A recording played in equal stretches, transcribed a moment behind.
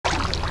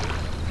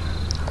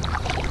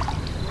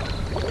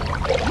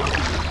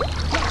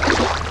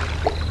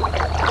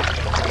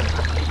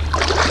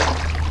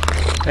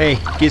Hey,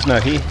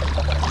 Gizmo here.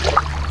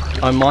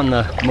 I'm on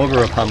the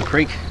Moogurrapum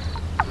Creek.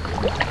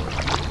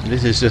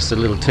 This is just a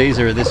little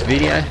teaser of this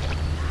video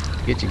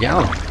to get you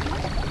going.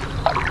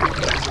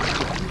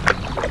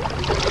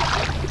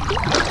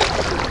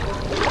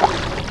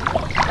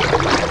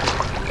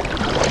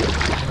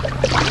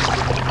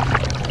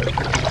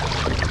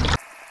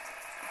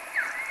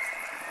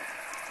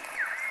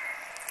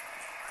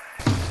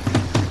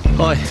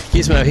 Hi,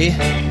 Gizmo here.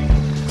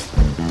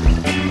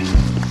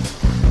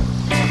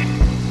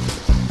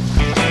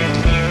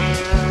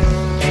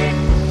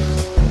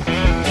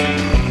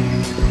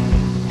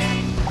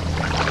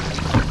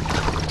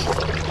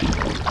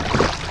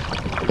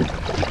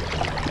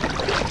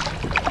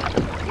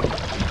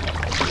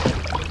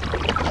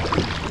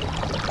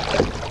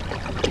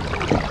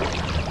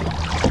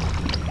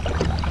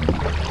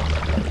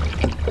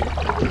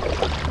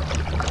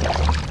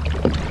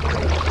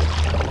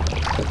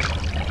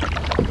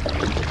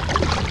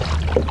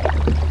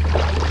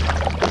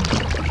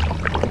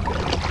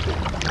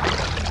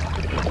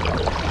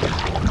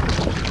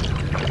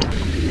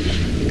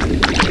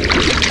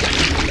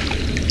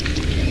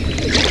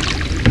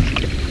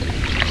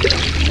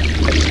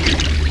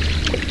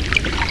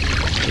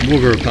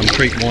 Moogurrapum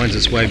Creek winds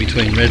its way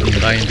between Redland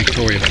Bay and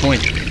Victoria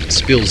Point. It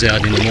spills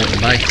out into Moreton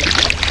Bay.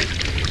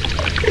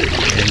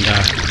 And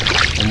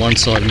on one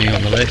side of me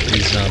on the left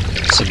is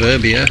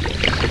suburbia,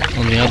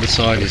 on the other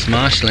side is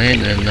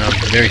marshland, and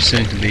very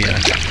soon to be a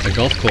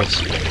golf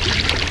course.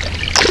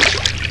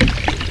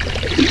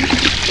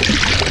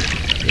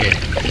 Yeah,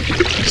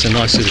 it's a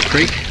nice little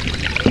creek,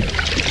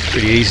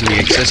 pretty easily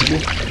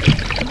accessible.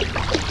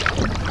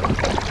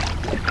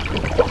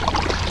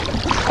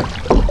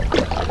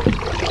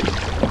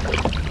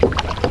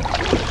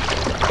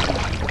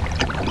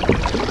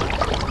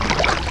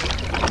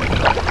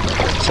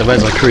 So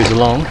as I cruise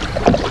along,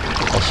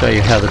 I'll show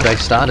you how the day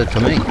started for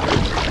me.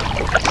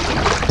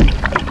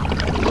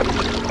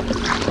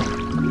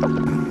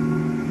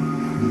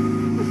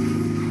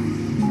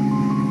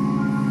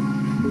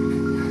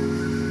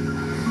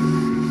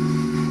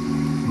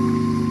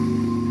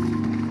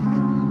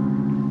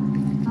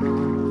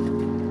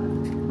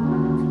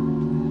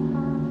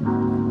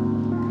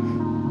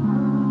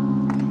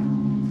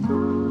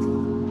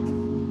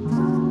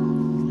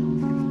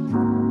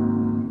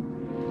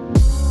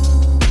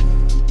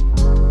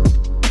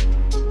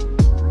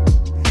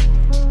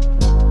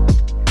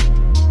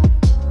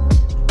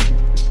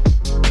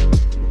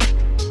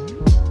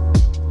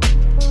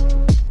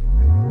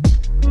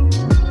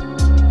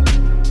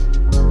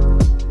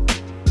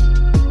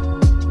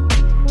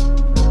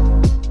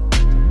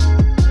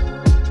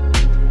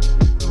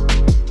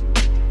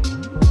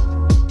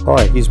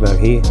 Hi, Gizmo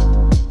here.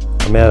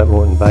 I'm out at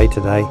Moreton Bay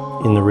today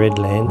in the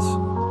Redlands.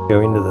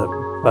 Go into the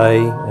bay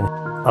and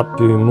up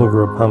to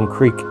Moogurrapum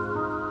Creek.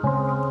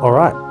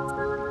 Alright.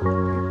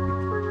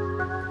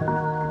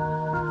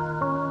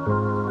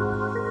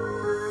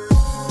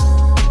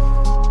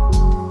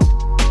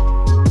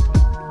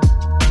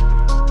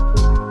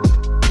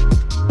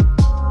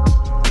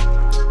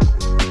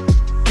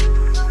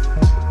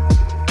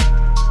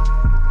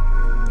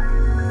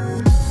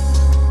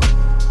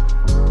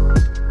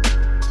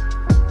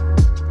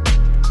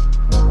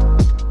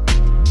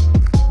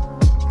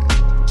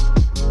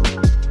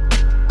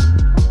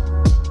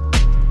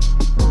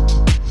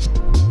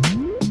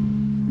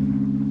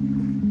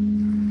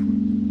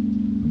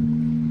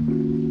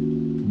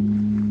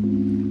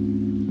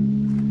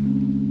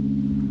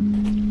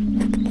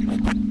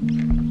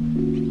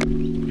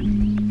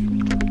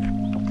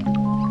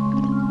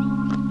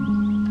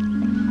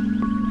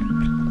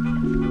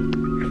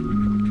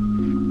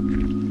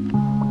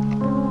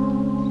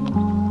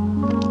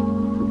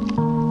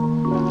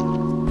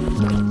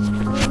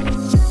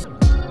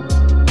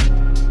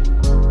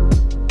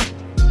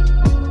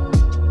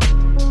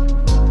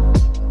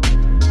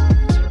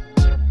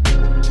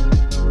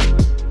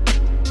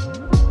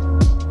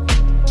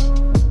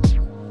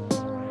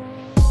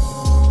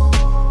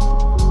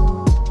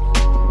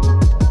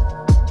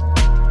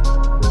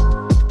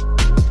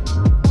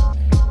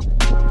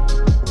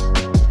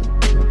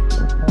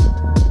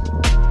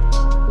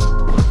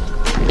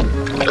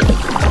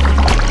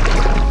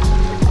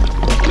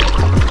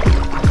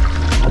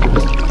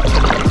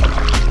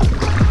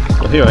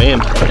 Here I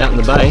am, out in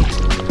the bay.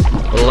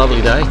 What a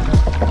lovely day.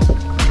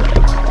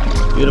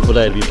 Beautiful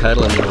day to be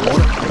paddling in the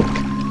water.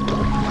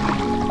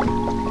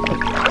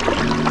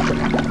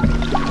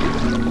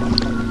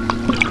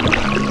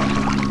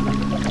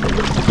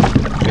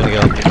 I'm going to go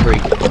up the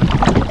creek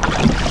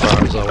as far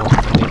as I want.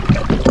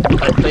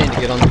 I planned to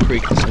get on the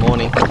creek this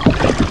morning,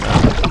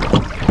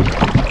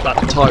 but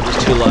the tide was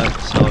too low,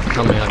 so I've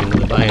come out into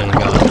the bay and I'm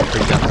going up the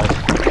creek that way.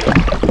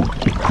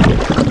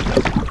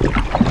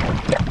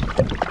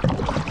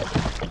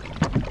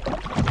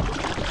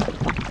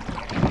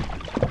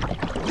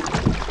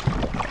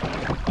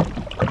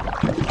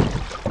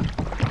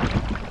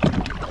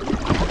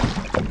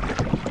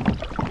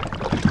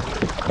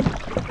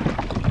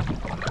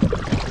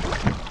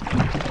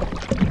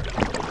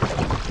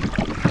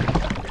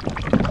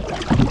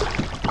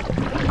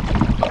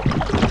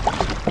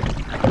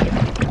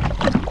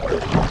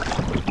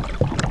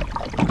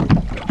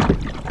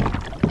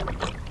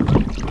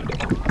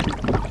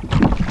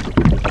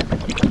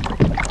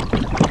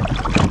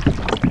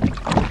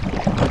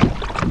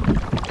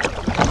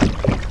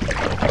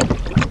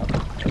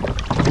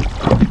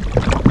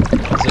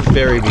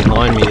 ferry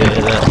behind me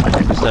there,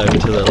 that just over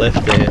to the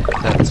left there,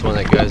 that's one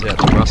that goes out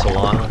to Russell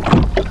Island.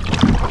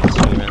 I'll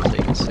swing around so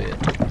you can see it.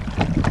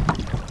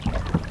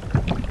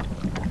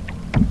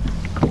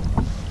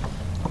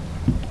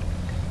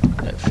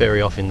 That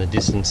ferry off in the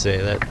distance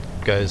there, that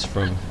goes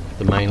from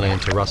the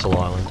mainland to Russell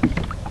Island,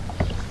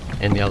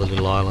 and the other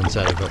little islands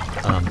that have got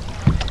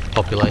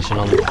population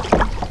on them.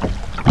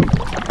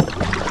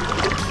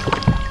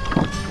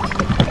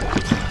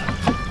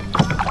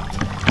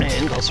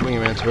 And I'll swing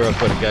around to where I've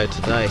got to go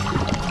today.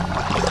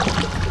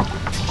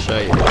 I'll show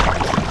you.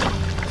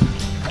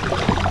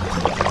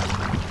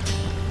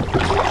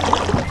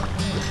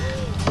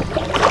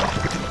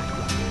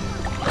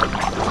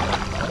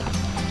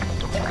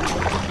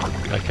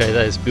 Okay,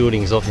 those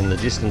buildings off in the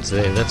distance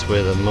there, that's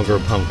where the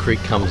Moogurrapum Creek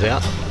comes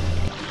out.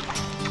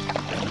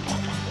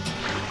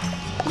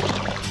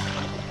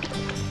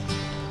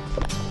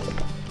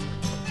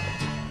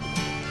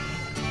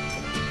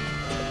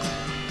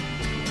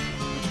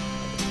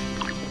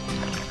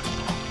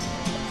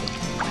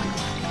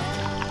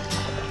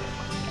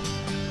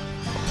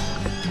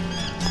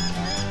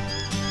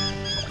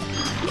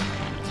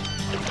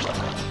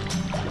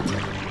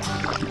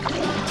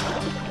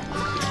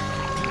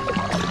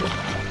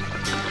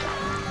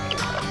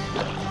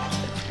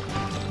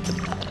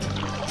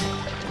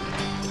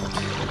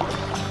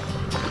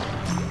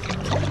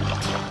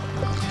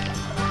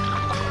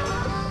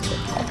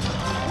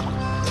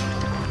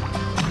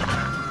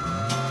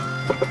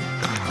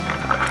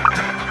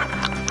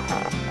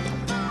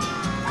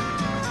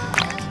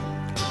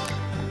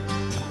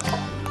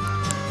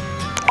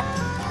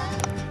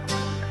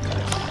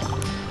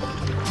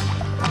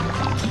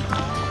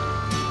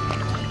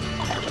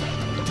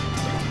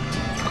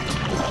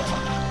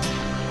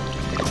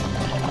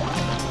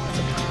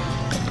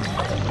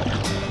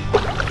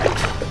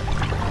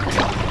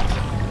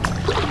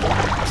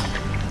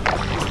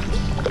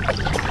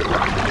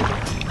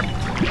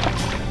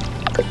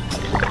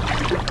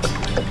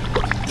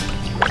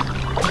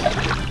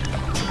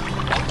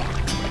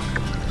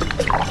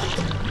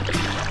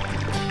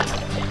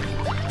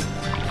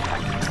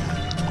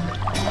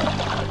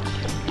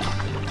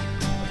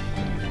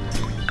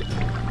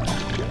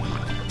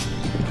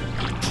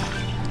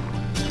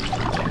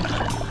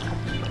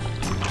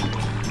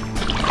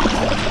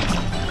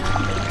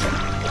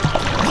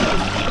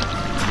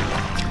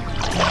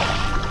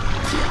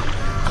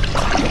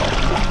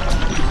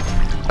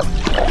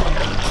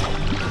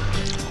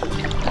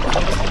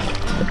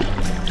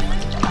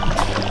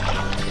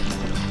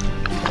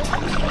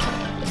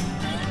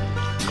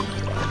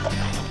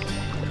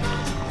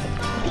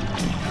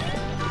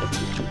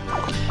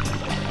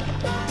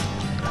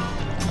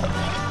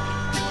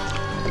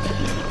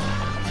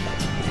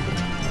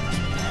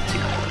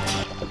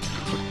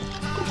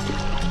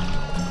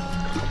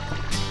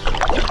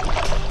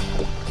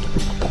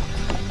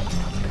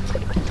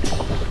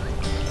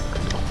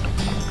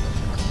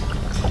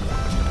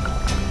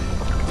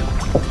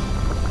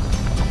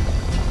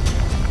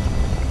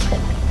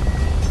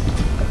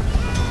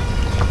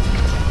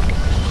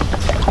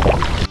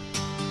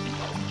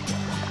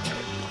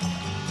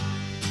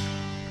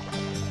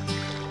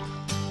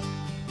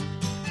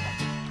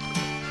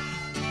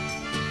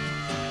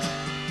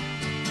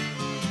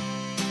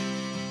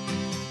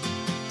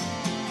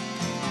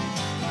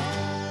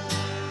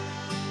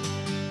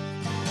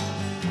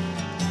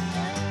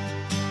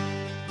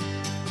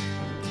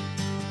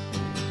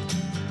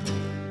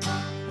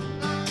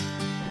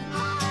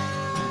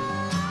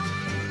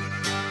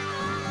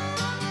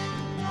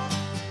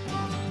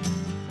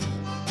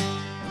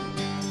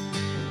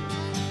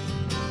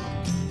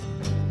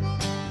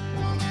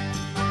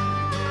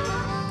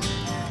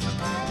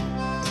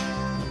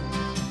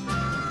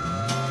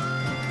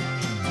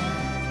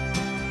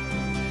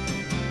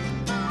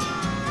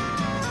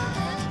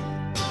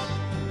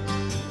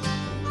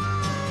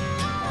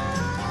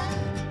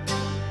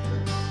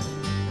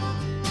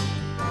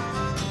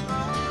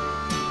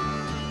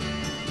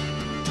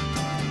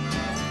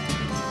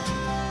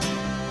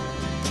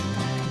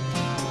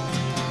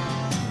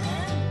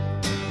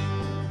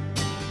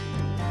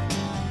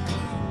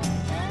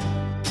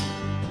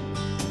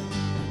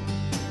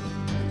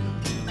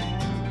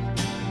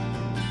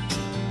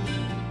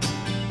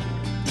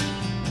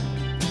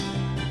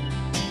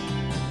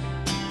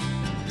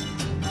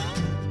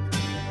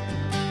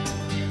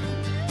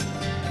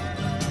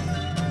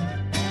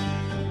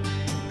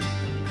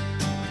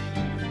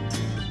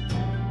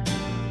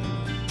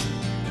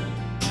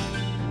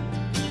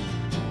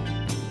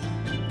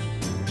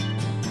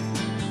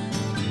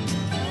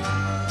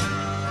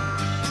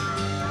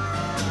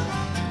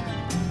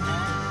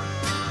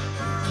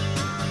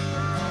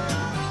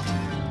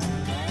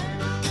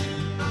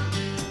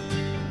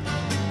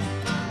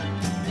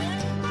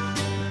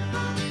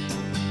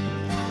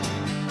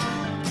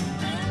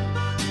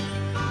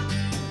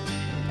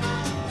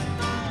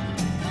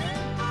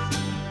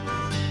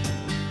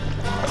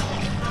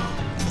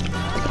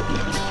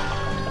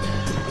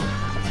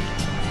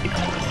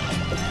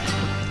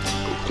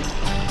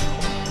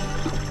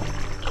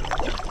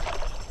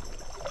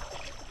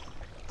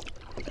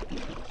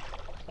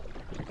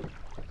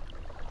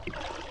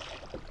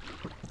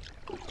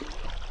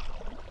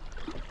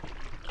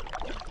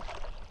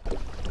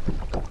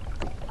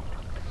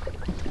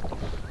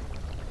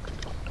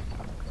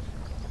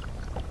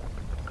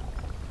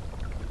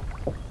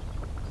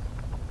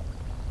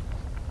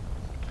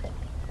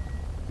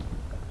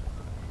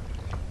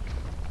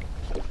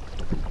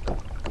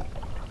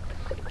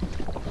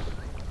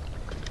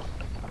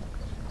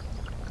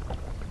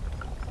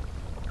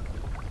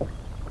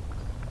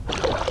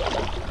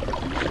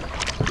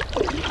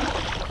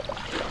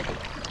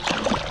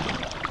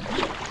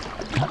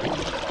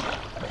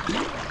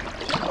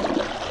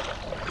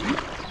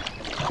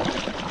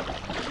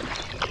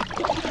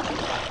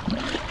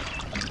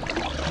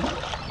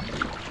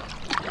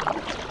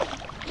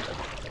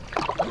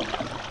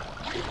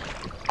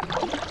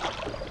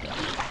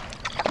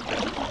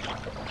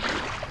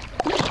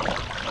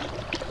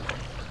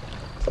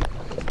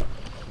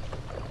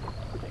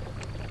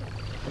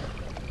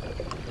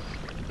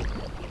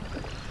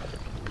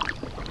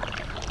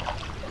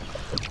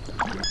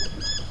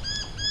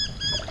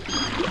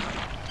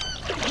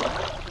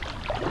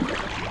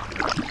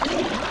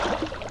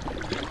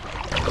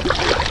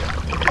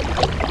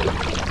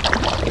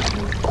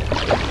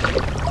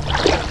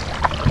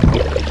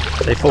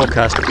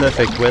 forecast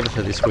perfect weather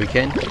for this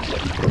weekend.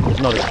 There's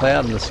not a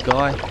cloud in the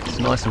sky, it's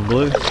nice and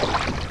blue.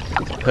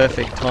 It's a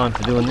perfect time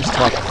for doing this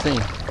type of thing.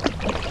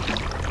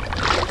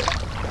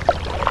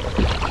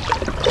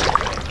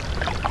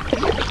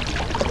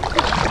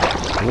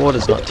 The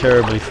water's not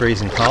terribly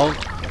freezing cold.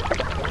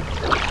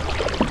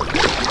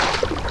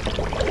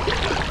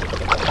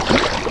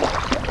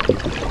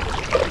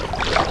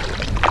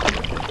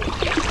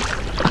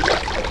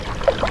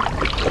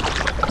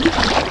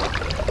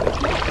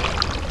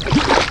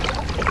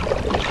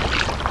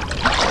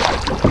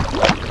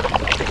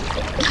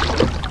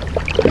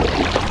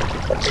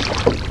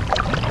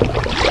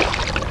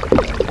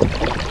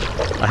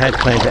 I had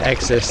planned to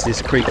access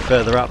this creek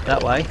further up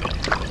that way,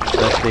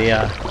 but the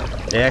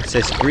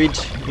access bridge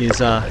is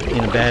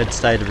in a bad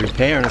state of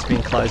repair and it's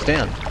been closed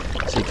down,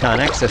 so you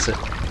can't access it.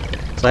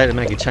 So I had to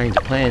make a change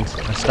of plans.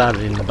 I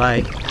started in the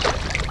bay,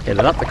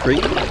 headed up the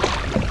creek,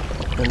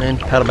 and then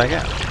paddle back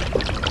out.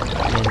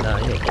 And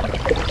yeah,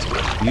 it's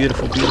a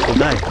beautiful, beautiful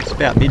day. It's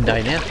about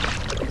midday now.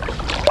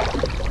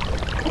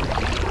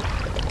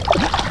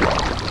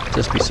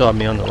 Just beside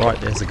me on the right,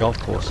 there's the golf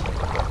course.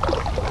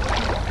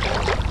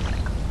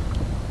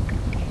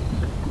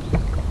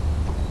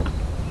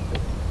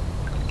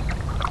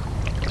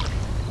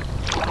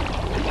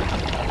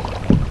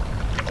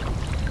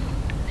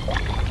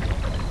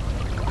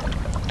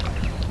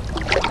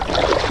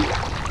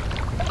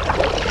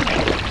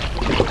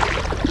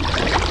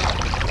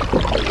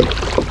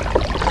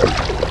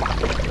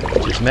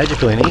 Just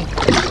magical in here.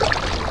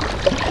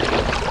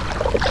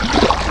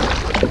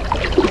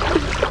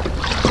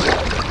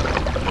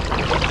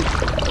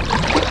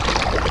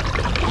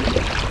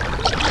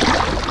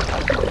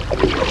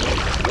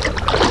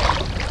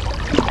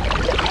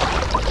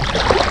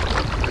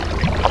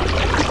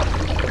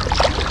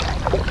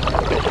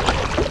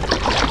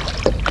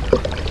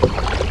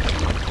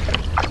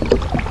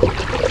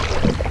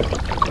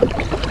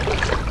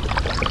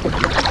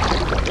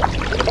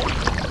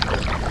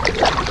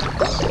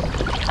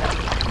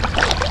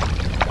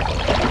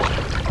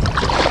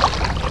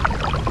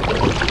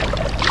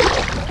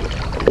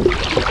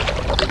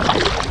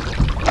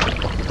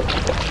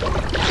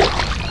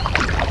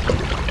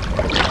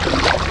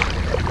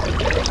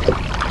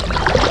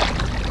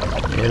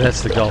 Yeah,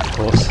 that's the golf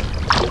course.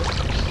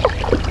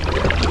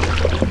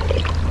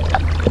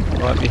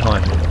 Right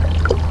behind me.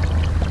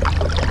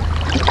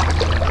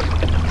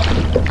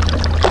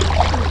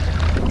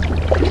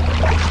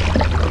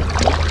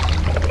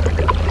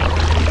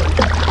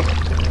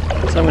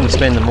 So I'm going to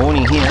spend the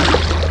morning here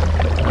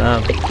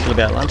till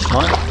about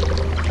lunchtime.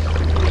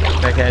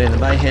 Back out in the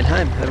bay, head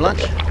home, have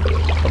lunch.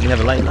 Probably have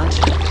a late lunch.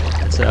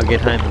 So I'll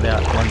get home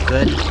about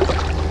 1:30.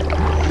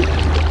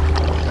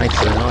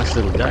 Makes it a nice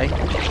little day.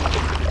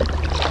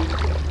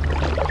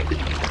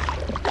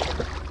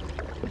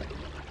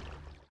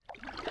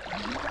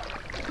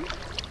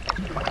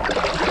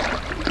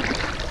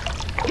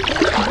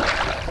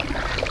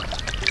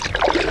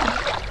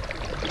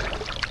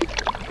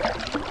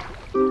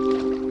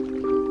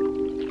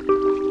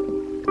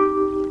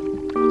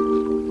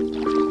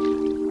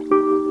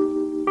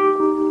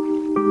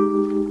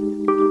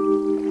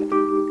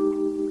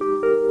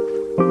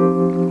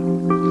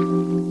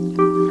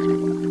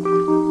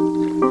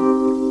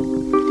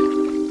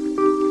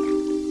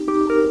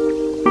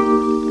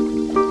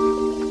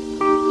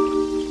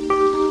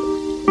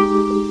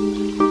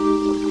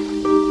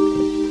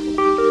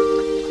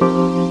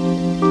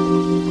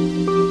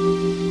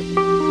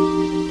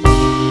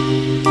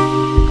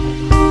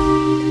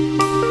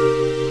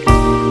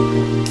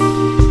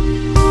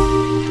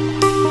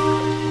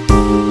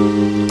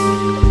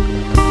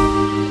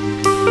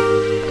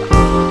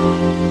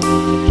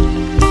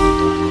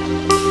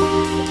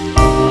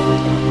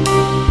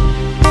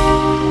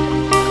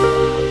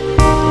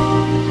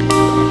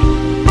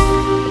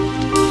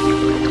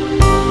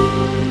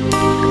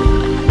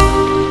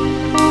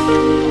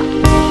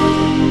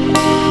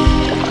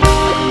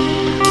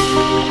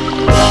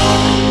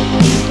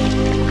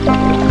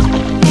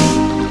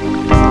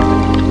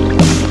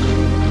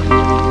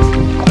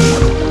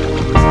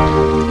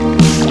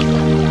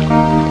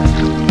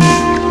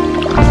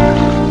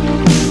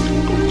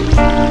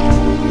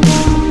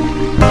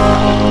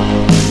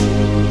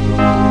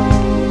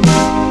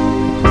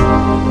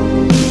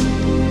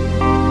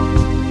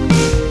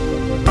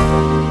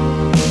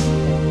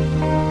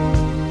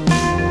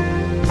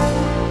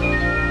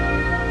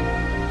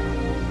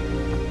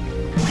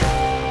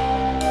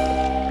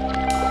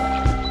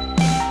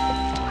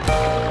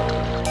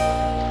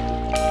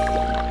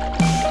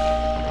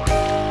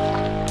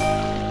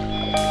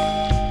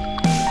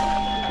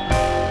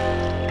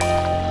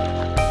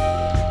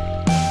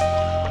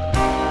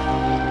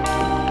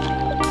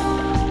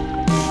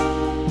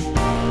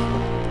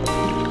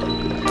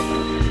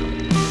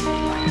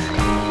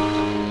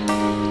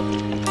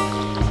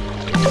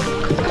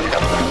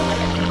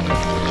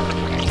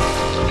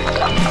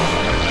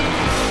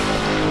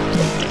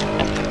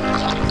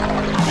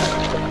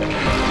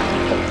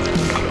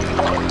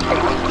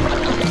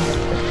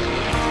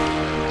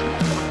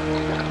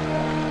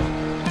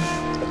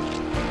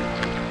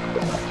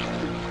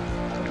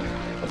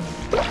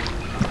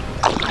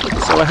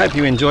 I hope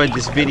you enjoyed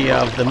this video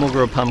of the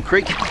Moogurrapum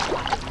Creek.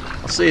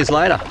 I'll see you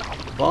later.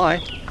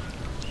 Bye.